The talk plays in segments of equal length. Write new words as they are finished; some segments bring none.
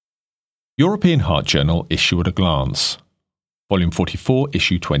European Heart Journal Issue at a Glance, Volume 44,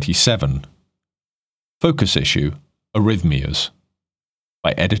 Issue 27. Focus Issue, Arrhythmias,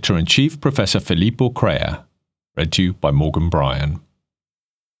 by Editor-in-Chief Professor Filippo Crea, read to you by Morgan Bryan.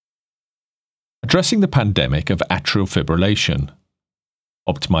 Addressing the pandemic of atrial fibrillation,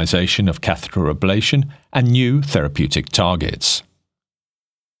 optimization of catheter ablation and new therapeutic targets.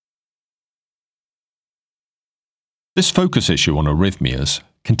 This focus issue on arrhythmias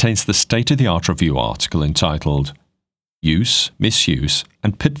contains the state-of-the-art review article entitled Use, Misuse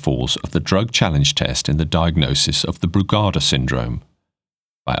and Pitfalls of the Drug Challenge Test in the Diagnosis of the Brugada Syndrome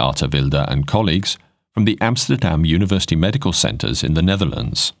by Arta Wilder and colleagues from the Amsterdam University Medical Centers in the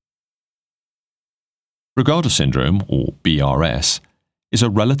Netherlands. Brugada syndrome, or BRS, is a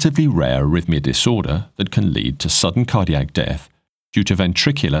relatively rare arrhythmia disorder that can lead to sudden cardiac death due to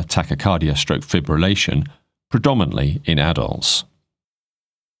ventricular tachycardia/fibrillation, predominantly in adults.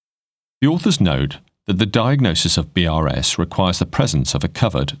 The authors note that the diagnosis of BRS requires the presence of a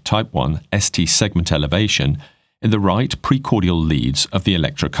covered type 1 ST segment elevation in the right precordial leads of the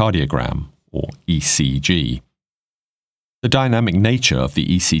electrocardiogram, or ECG. The dynamic nature of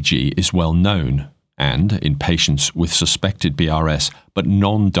the ECG is well known, and in patients with suspected BRS but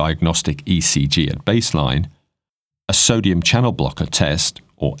non-diagnostic ECG at baseline, a sodium channel blocker test,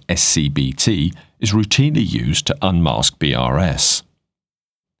 or SCBT, is routinely used to unmask BRS.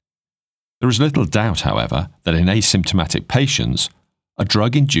 There is little doubt, however, that in asymptomatic patients, a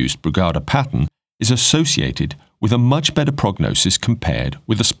drug-induced Brugada pattern is associated with a much better prognosis compared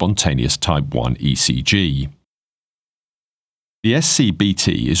with a spontaneous type 1 ECG. The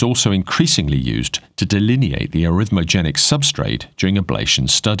SCBT is also increasingly used to delineate the arrhythmogenic substrate during ablation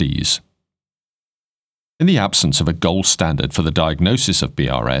studies. In the absence of a gold standard for the diagnosis of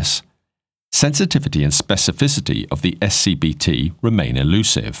BRS, sensitivity and specificity of the SCBT remain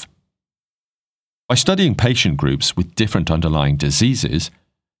elusive. By studying patient groups with different underlying diseases,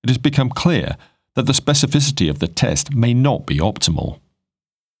 it has become clear that the specificity of the test may not be optimal.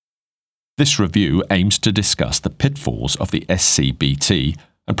 This review aims to discuss the pitfalls of the SCBT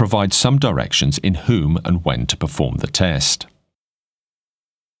and provide some directions in whom and when to perform the test.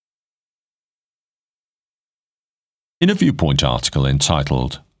 In a Viewpoint article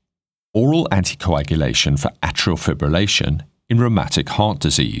entitled Oral Anticoagulation for Atrial Fibrillation in Rheumatic Heart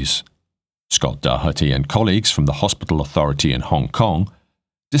Disease, Scott Doherty and colleagues from the Hospital Authority in Hong Kong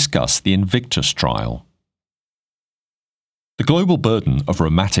discuss the Invictus trial. The global burden of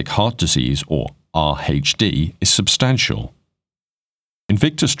rheumatic heart disease, or RHD, is substantial.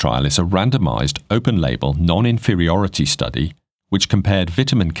 Invictus trial is a randomized, open-label, non-inferiority study which compared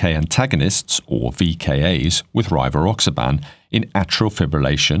vitamin K antagonists, or VKAs, with rivaroxaban in atrial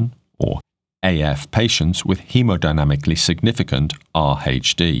fibrillation, or AF patients with hemodynamically significant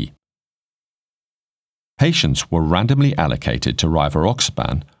RHD. Patients were randomly allocated to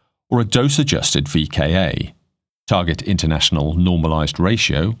rivaroxaban or a dose-adjusted VKA, target international normalized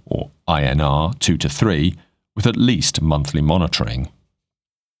ratio, or INR 2:3, with at least monthly monitoring.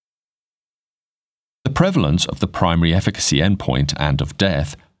 The prevalence of the primary efficacy endpoint and of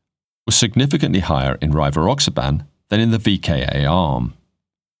death was significantly higher in rivaroxaban than in the VKA arm.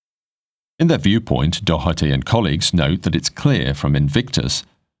 In their Viewpoint, Doherty and colleagues note that it's clear from Invictus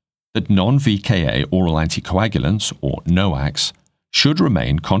that non-VKA oral anticoagulants, or NOACs, should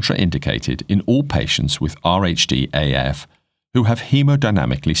remain contraindicated in all patients with RHD-AF who have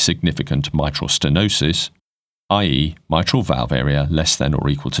hemodynamically significant mitral stenosis, i.e. mitral valve area less than or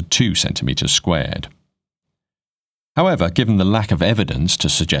equal to 2 cm squared. However, given the lack of evidence to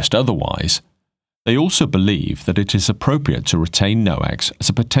suggest otherwise, they also believe that it is appropriate to retain NOACs as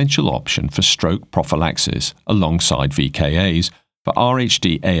a potential option for stroke prophylaxis alongside VKAs for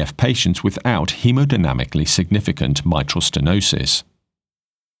RHD-AF patients without hemodynamically significant mitral stenosis.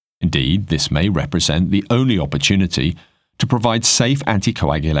 Indeed, this may represent the only opportunity to provide safe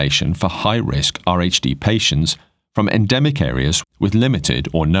anticoagulation for high-risk RHD patients from endemic areas with limited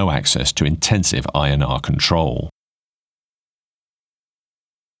or no access to intensive INR control.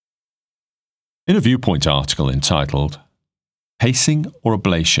 In a Viewpoint article entitled Pacing or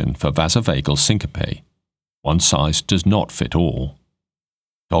Ablation for Vasovagal Syncope, One Size Does Not Fit All,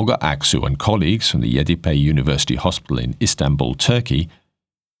 Tolga Aksu and colleagues from the Yeditepe University Hospital in Istanbul, Turkey,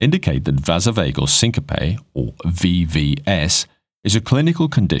 indicate that vasovagal syncope, or VVS, is a clinical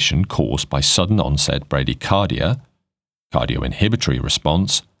condition caused by sudden onset bradycardia, cardioinhibitory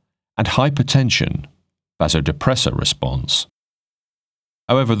response, and hypertension, vasodepressor response.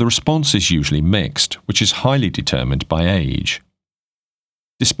 However, the response is usually mixed, which is highly determined by age.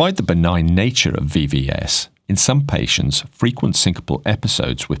 Despite the benign nature of VVS, in some patients, frequent syncopal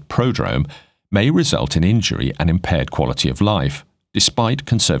episodes with prodrome may result in injury and impaired quality of life, despite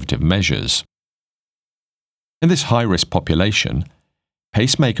conservative measures. In this high-risk population,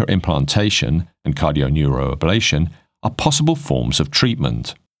 pacemaker implantation and cardioneuroablation are possible forms of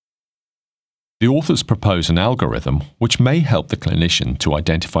treatment. The authors propose an algorithm which may help the clinician to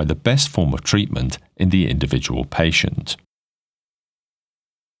identify the best form of treatment in the individual patient.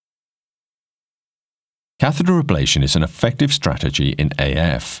 Catheter ablation is an effective strategy in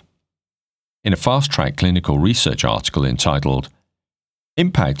AF. In a fast-track clinical research article entitled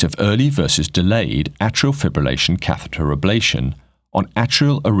Impact of Early versus Delayed Atrial Fibrillation Catheter Ablation on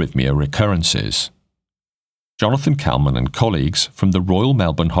Atrial Arrhythmia Recurrences, Jonathan Kalman and colleagues from the Royal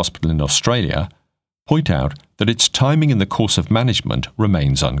Melbourne Hospital in Australia point out that its timing in the course of management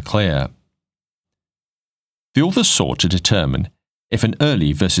remains unclear. The authors sought to determine if an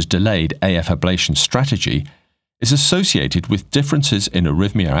early versus delayed AF ablation strategy is associated with differences in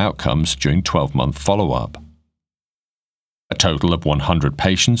arrhythmia outcomes during 12-month follow-up. A total of 100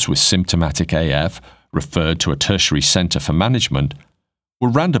 patients with symptomatic AF referred to a tertiary centre for management were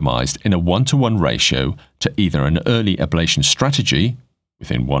randomized in a 1-to-1 ratio to either an early ablation strategy,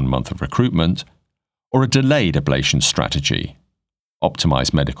 within 1 month of recruitment, or a delayed ablation strategy,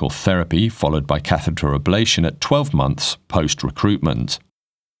 optimized medical therapy followed by catheter ablation at 12 months post-recruitment.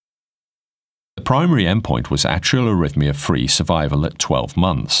 The primary endpoint was atrial arrhythmia-free survival at 12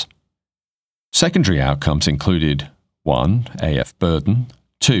 months. Secondary outcomes included 1. AF burden,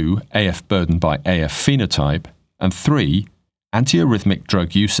 2. AF burden by AF phenotype, and 3. Antiarrhythmic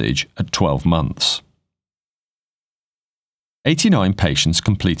drug usage at 12 months. 89 patients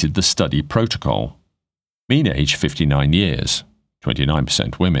completed the study protocol. Mean age 59 years,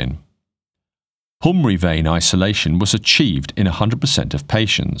 29% women. Pulmonary vein isolation was achieved in 100% of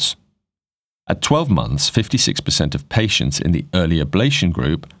patients. At 12 months, 56% of patients in the early ablation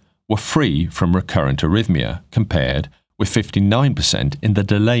group were free from recurrent arrhythmia, compared with 59% in the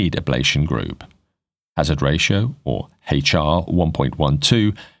delayed ablation group. Hazard ratio, or HR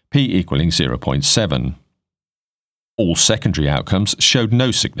 1.12, p equaling 0.7. All secondary outcomes showed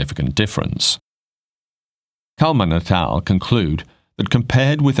no significant difference. Kalman et al. Conclude that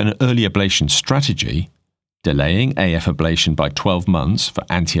compared with an early ablation strategy, delaying AF ablation by 12 months for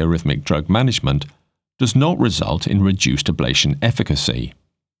antiarrhythmic drug management does not result in reduced ablation efficacy.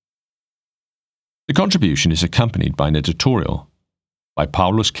 The contribution is accompanied by an editorial by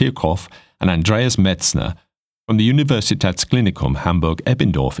Paulus Kirchhoff and Andreas Metzner from the Universitätsklinikum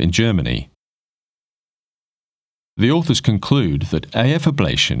Hamburg-Eppendorf in Germany. The authors conclude that AF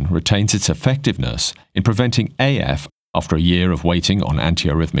ablation retains its effectiveness in preventing AF after a year of waiting on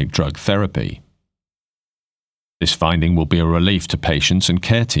antiarrhythmic drug therapy. This finding will be a relief to patients and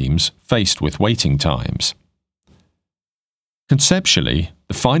care teams faced with waiting times. Conceptually,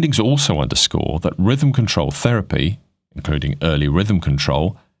 the findings also underscore that rhythm control therapy, including early rhythm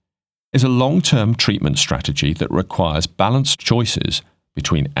control, is a long-term treatment strategy that requires balanced choices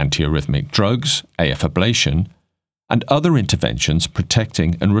between antiarrhythmic drugs, AF ablation, and other interventions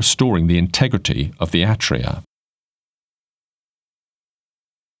protecting and restoring the integrity of the atria.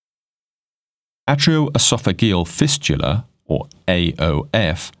 Atrioesophageal fistula, or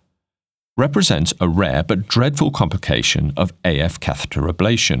AOF, represents a rare but dreadful complication of AF catheter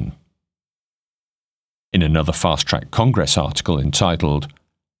ablation. In another Fast Track Congress article entitled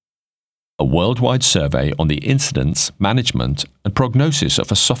A Worldwide Survey on the Incidence, Management and Prognosis of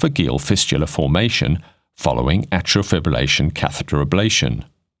Esophageal Fistula Formation Following Atrial Fibrillation Catheter Ablation,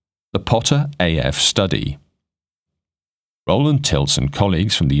 the Potter AF Study. Roland Tilz and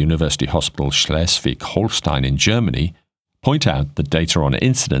colleagues from the University Hospital Schleswig-Holstein in Germany point out that data on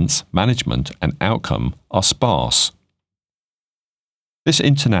incidence, management and outcome are sparse. This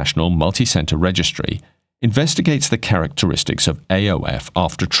international multi-center registry investigates the characteristics of AOF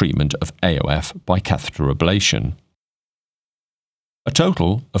after treatment of AOF by catheter ablation. A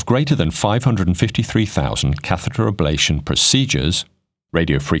total of greater than 553,000 catheter ablation procedures,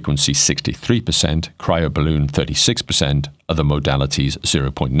 radiofrequency 63%, cryoballoon 36%, other modalities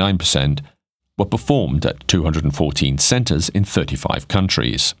 0.9%, were performed at 214 centers in 35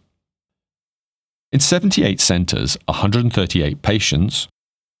 countries. In 78 centers, 138 patients,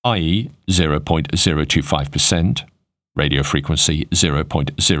 i.e. 0.025%, radiofrequency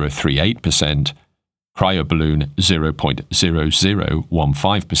 0.038%, cryoballoon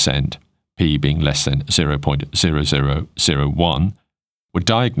 0.0015%, p being less than 0.0001, were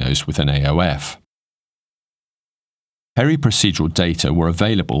diagnosed with an AOF. Peri-procedural data were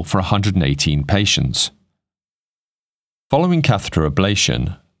available for 118 patients. Following catheter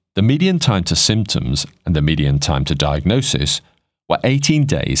ablation, the median time to symptoms and the median time to diagnosis were 18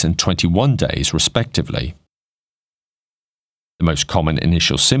 days and 21 days respectively. The most common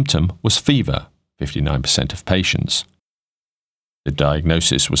initial symptom was fever, 59% of patients. The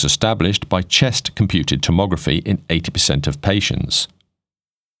diagnosis was established by chest computed tomography in 80% of patients.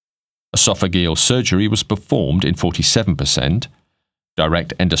 Esophageal surgery was performed in 47%,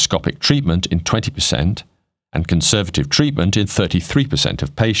 direct endoscopic treatment in 20%, and conservative treatment in 33%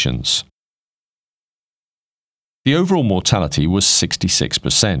 of patients. The overall mortality was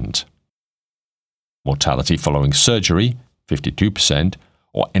 66%. Mortality following surgery, 52%,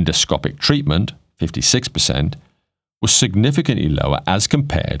 or endoscopic treatment, 56%, was significantly lower as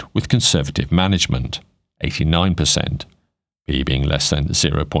compared with conservative management, 89%, p being less than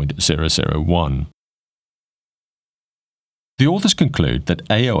 0.001. The authors conclude that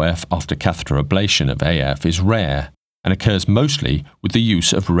AOF after catheter ablation of AF is rare and occurs mostly with the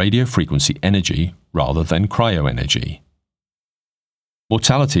use of radiofrequency energy rather than cryoenergy.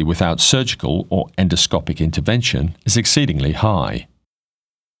 Mortality without surgical or endoscopic intervention is exceedingly high.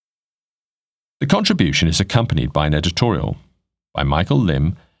 The contribution is accompanied by an editorial by Michael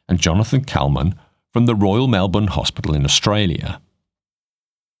Lim and Jonathan Kalman from the Royal Melbourne Hospital in Australia.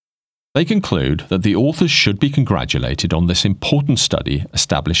 They conclude that the authors should be congratulated on this important study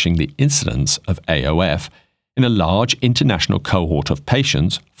establishing the incidence of AOF in a large international cohort of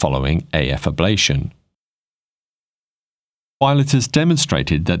patients following AF ablation. While it has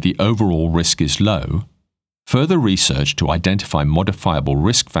demonstrated that the overall risk is low, further research to identify modifiable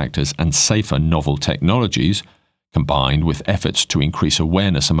risk factors and safer novel technologies, combined with efforts to increase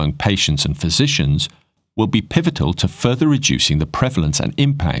awareness among patients and physicians, will be pivotal to further reducing the prevalence and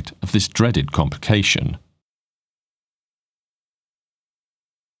impact of this dreaded complication.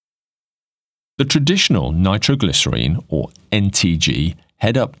 The traditional nitroglycerine or NTG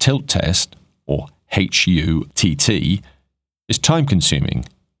head-up tilt test, or HUTT, is time-consuming,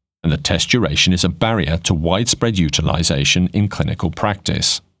 and the test duration is a barrier to widespread utilization in clinical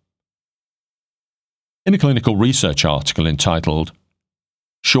practice. In a clinical research article entitled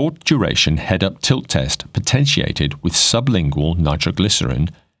Short Duration Head-Up Tilt Test Potentiated with Sublingual Nitroglycerin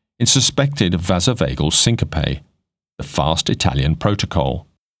in Suspected Vasovagal Syncope, the Fast Italian Protocol.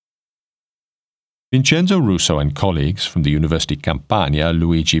 Vincenzo Russo and colleagues from the University Campania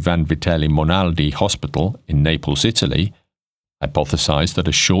Luigi Vanvitelli Monaldi Hospital in Naples, Italy, hypothesized that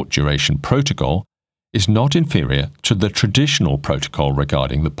a short-duration protocol is not inferior to the traditional protocol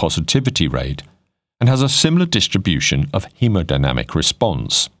regarding the positivity rate and has a similar distribution of hemodynamic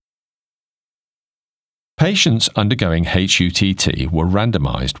response. Patients undergoing HUTT were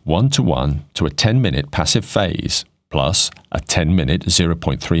randomized 1-to-1 to a 10-minute passive phase plus a 10-minute 0.3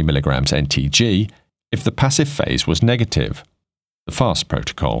 mg NTG if the passive phase was negative, the FAST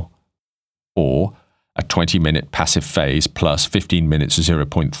protocol, or a 20-minute passive phase plus 15 minutes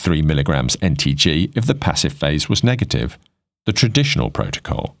 0.3 mg NTG if the passive phase was negative, the traditional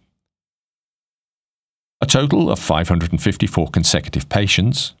protocol. A total of 554 consecutive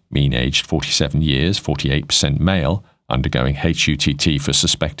patients, mean aged 47 years, 48% male, undergoing HUTT for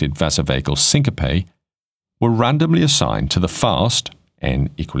suspected vasovagal syncope, were randomly assigned to the FAST,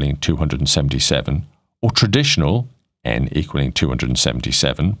 N equaling 277, or traditional, N equaling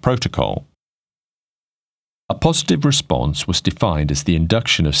 277, protocol. A positive response was defined as the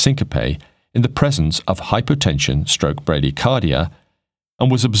induction of syncope in the presence of hypotension/bradycardia and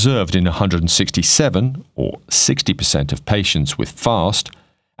was observed in 167, or 60% of patients with FAST,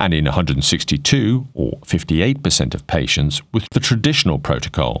 and in 162, or 58% of patients with the traditional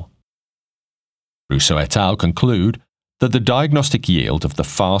protocol. Russo et al. Conclude that the diagnostic yield of the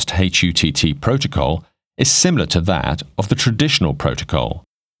FAST HUTT protocol is similar to that of the traditional protocol,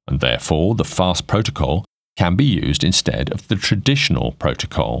 and therefore the FAST protocol can be used instead of the traditional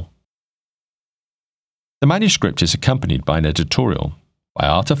protocol. The manuscript is accompanied by an editorial by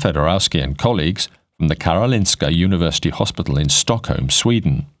Arta Fedorowski and colleagues from the Karolinska University Hospital in Stockholm,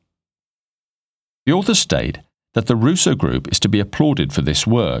 Sweden. The authors state that the Russo group is to be applauded for this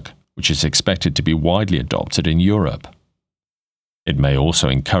work, which is expected to be widely adopted in Europe. It may also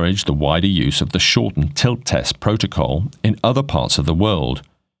encourage the wider use of the shortened tilt test protocol in other parts of the world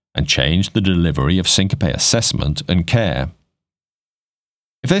and change the delivery of syncope assessment and care.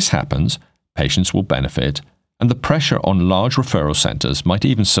 If this happens, patients will benefit and the pressure on large referral centres might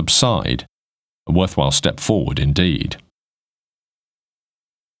even subside, a worthwhile step forward indeed.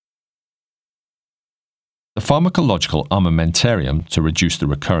 The pharmacological armamentarium to reduce the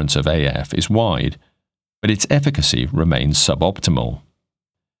recurrence of AF is wide, but its efficacy remains suboptimal.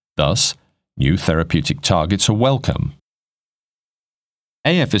 Thus, new therapeutic targets are welcome.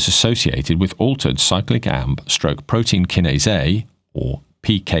 AF is associated with altered cyclic AMP/protein kinase A, or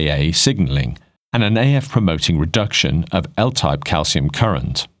pKa signaling, and an AF-promoting reduction of L-type calcium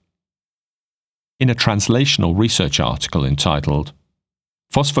current. In a translational research article entitled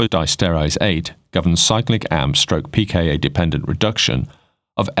Phosphodiesterase 8 governs cyclic AMP/pKa-dependent reduction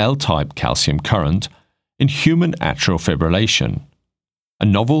of L-type calcium current in human atrial fibrillation, a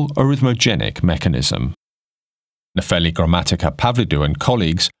novel arrhythmogenic mechanism. Nefeli Gramatica-Pavlidou and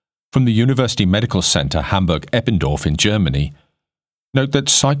colleagues from the University Medical Center Hamburg-Eppendorf in Germany note that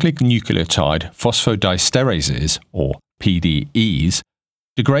cyclic nucleotide phosphodiesterases, or PDEs,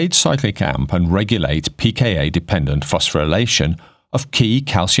 degrade cyclic AMP and regulate pKa-dependent phosphorylation of key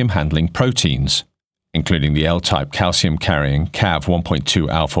calcium-handling proteins, including the L-type calcium-carrying Cav 1.2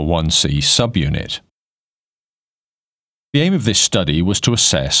 alpha-1c subunit. The aim of this study was to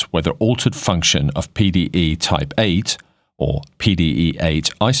assess whether altered function of PDE type 8, or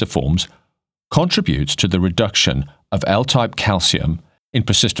PDE8 isoforms, contributes to the reduction of L-type calcium in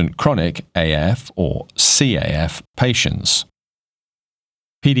persistent chronic AF or CAF patients.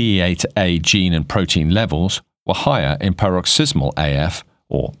 PDE8A gene and protein levels were higher in paroxysmal AF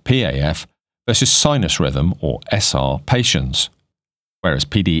or PAF versus sinus rhythm or SR patients, whereas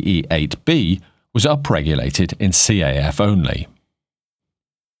PDE8B was upregulated in CAF only.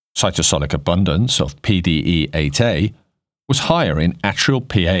 Cytosolic abundance of PDE8A was higher in atrial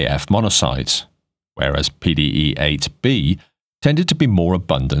PAF monocytes, whereas PDE8B tended to be more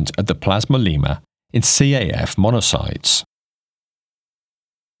abundant at the plasma lemma in CAF monocytes.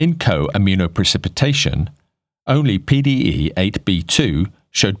 In co-immunoprecipitation, only PDE8B2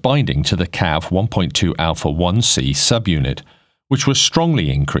 showed binding to the Cav 1.2 alpha-1c subunit, which was strongly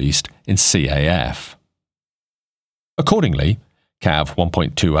increased in CAF. Accordingly, Cav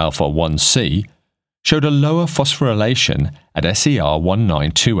 1.2 alpha-1c showed a lower phosphorylation at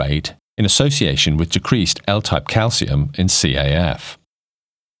SER1928 in association with decreased L-type calcium in CAF.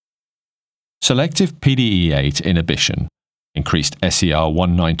 Selective PDE8 inhibition increased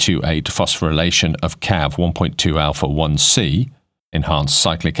SER1928 phosphorylation of Cav 1.2 alpha-1c, enhanced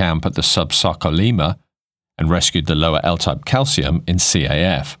cyclic AMP at the subsarcolemma, and rescued the lower L-type calcium in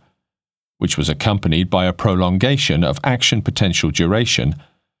CAF, which was accompanied by a prolongation of action potential duration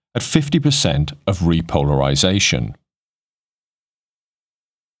at 50% of repolarization.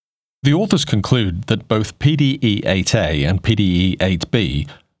 The authors conclude that both PDE8A and PDE8B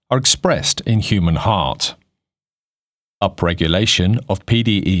are expressed in human heart. Upregulation of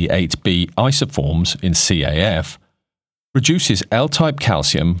PDE8B isoforms in CAF reduces L-type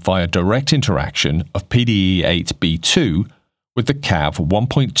calcium via direct interaction of PDE8B2 with the Cav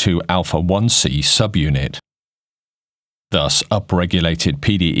 1.2 alpha-1c subunit. Thus, upregulated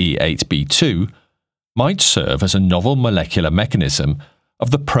PDE8B2 might serve as a novel molecular mechanism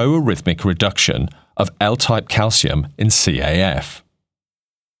of the pro-arrhythmic reduction of L-type calcium in CAF.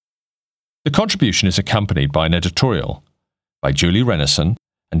 The contribution is accompanied by an editorial by Julie Renneson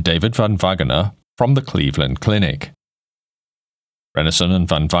and David Van Wagener from the Cleveland Clinic. Renneson and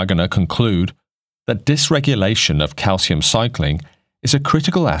Van Wagener conclude that dysregulation of calcium cycling is a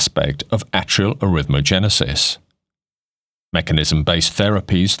critical aspect of atrial arrhythmogenesis. Mechanism-based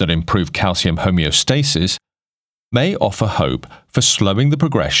therapies that improve calcium homeostasis may offer hope for slowing the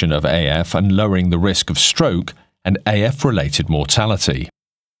progression of AF and lowering the risk of stroke and AF-related mortality.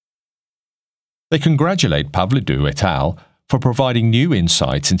 They congratulate Pavlidou et al. For providing new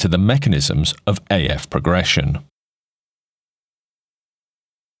insights into the mechanisms of AF progression.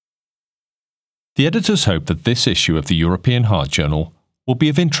 The editors hope that this issue of the European Heart Journal will be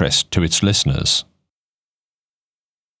of interest to its listeners.